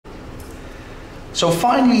So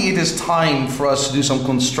finally it is time for us to do some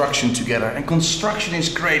construction together. And construction is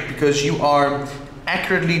great because you are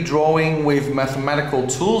accurately drawing with mathematical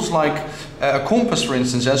tools like a compass, for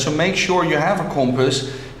instance. So make sure you have a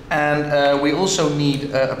compass, and we also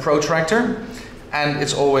need a protractor. And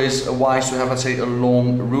it's always wise to have, let's say, a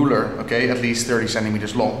long ruler, okay, at least 30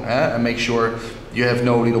 centimeters long, and make sure you have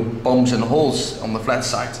no little bumps and holes on the flat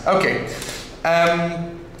side. Okay,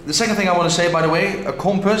 the second thing I want to say, by the way, a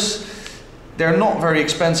compass, they're not very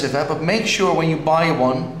expensive, but make sure when you buy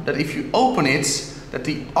one that if you open it, that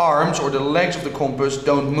the arms or the legs of the compass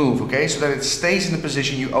don't move, okay, so that it stays in the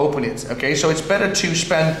position you open it, okay. So it's better to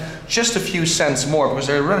spend just a few cents more because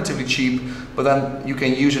they're relatively cheap, but then you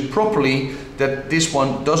can use it properly, that this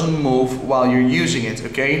one doesn't move while you're using it,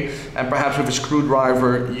 okay. And perhaps with a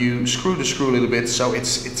screwdriver you screw the screw a little bit so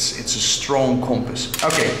it's a strong compass.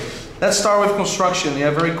 Okay, let's start with construction.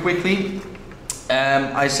 Yeah, very quickly.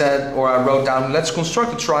 I wrote down, let's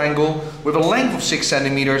construct a triangle with a length of 6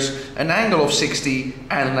 centimeters, an angle of 60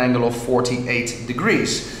 and an angle of 48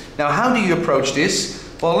 degrees. Now, how do you approach this?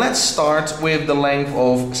 Well, let's start with the length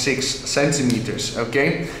of 6 centimeters,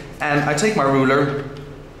 okay? And I take my ruler,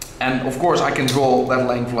 and of course I can draw that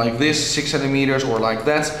length like this, 6 centimeters, or like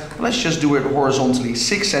that. Let's just do it horizontally,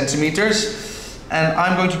 6 centimeters. And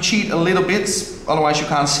I'm going to cheat a little bit, otherwise you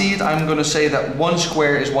can't see it. I'm going to say that 1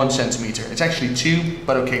 square is 1 centimeter. It's actually 2,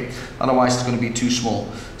 but okay, otherwise it's going to be too small.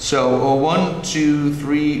 So 1, 2,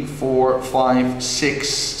 3, 4, 5, 6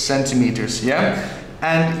 centimeters, yeah?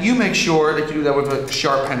 And you make sure that you do that with a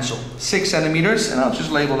sharp pencil. 6 centimeters, and I'll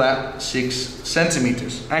just label that 6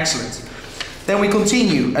 centimeters. Excellent. Then we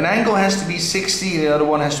continue. An angle has to be 60, the other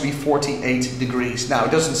one has to be 48 degrees. Now,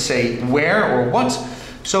 it doesn't say where or what,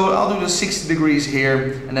 so I'll do the 60 degrees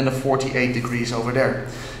here and then the 48 degrees over there.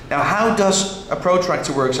 Now, how does a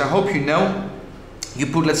protractor work? I hope you know. You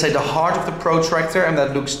put, let's say, the heart of the protractor, and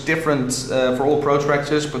that looks different for all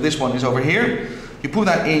protractors, but this one is over here. You put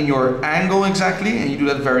that in your angle exactly, and you do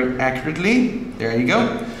that very accurately. There you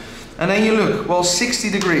go. And then you look, well,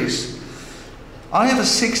 60 degrees. I have a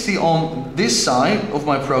 60 on this side of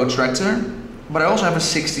my protractor, but I also have a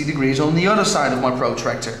 60 degrees on the other side of my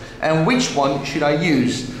protractor. And which one should I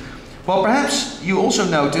use? Well, perhaps you also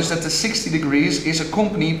notice that the 60 degrees is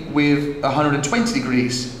accompanied with 120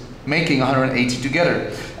 degrees, making 180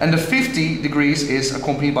 together. And the 50 degrees is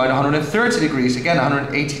accompanied by the 130 degrees, again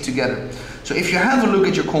 180 together. So if you have a look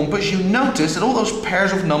at your compass, you notice that all those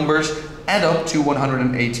pairs of numbers add up to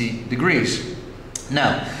 180 degrees.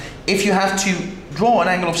 Now, if you have to draw an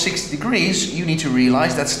angle of 60 degrees, you need to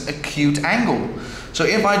realize that's an acute angle. So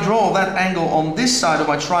if I draw that angle on this side of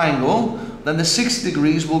my triangle, then the 60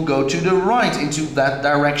 degrees will go to the right into that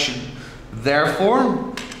direction.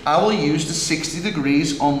 Therefore, I will use the 60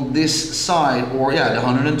 degrees on this side, or yeah, the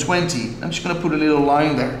 120. I'm just going to put a little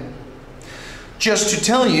line there. Just to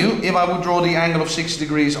tell you, if I would draw the angle of 60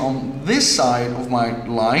 degrees on this side of my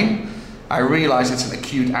line, I realize it's an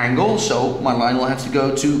acute angle, so my line will have to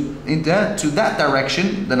go to that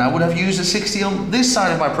direction. Then I would have used a 60 on this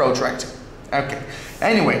side of my protractor. Okay,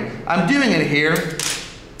 anyway, I'm doing it here,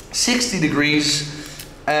 60 degrees.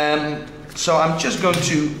 So I'm just going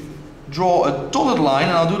to draw a dotted line,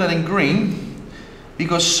 and I'll do that in green,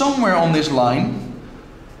 because somewhere on this line,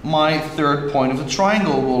 my third point of the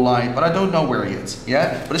triangle will lie, but I don't know where yet,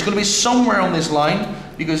 yeah? But it's going to be somewhere on this line,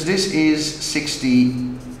 because this is 60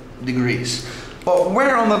 degrees. But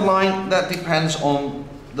where on that line, that depends on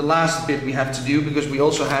the last bit we have to do, because we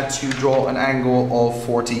also had to draw an angle of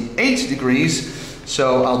 48 degrees.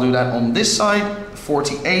 So I'll do that on this side,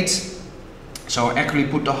 48. So I actually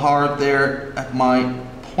put the heart there at my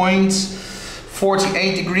point.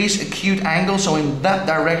 48 degrees, acute angle, so in that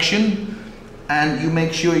direction. And you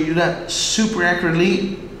make sure you do that super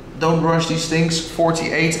accurately. Don't rush these things.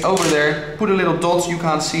 48 over there. Put a little dot, you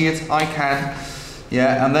can't see it, I can.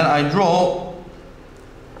 Yeah, and then I draw,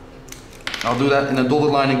 I'll do that in a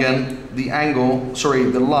dotted line again, the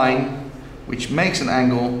line which makes an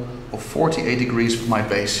angle of 48 degrees for my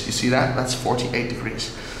base. You see that? That's 48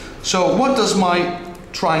 degrees. So what does my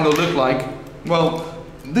triangle look like? Well,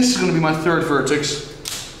 this is going to be my third vertex.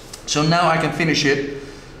 So now I can finish it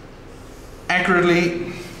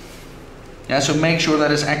accurately. Yeah, so make sure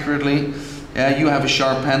that is accurately. Yeah, you have a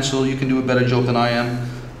sharp pencil, you can do a better job than I am.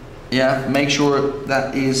 Yeah, make sure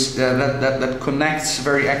that is that connects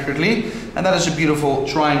very accurately, and that is a beautiful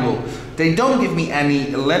triangle. They don't give me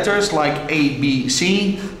any letters like A, B,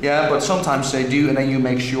 C, yeah, but sometimes they do, and then you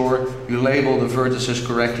make sure you label the vertices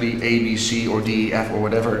correctly, A, B, C, or D, E, F, or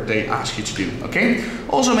whatever they ask you to do, okay?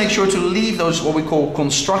 Also make sure to leave those what we call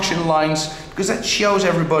construction lines, because that shows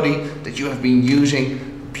everybody that you have been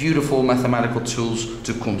using beautiful mathematical tools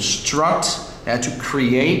to construct and to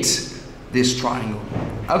create this triangle.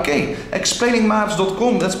 Okay,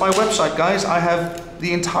 explainingmaths.com, that's my website, guys. I have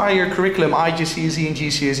the entire curriculum, IGCSE and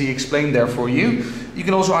GCSE, explained there for you. You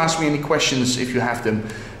can also ask me any questions if you have them.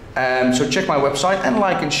 So check my website and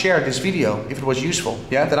like and share this video if it was useful.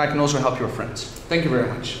 Yeah, then I can also help your friends. Thank you very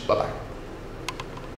much. Bye-bye.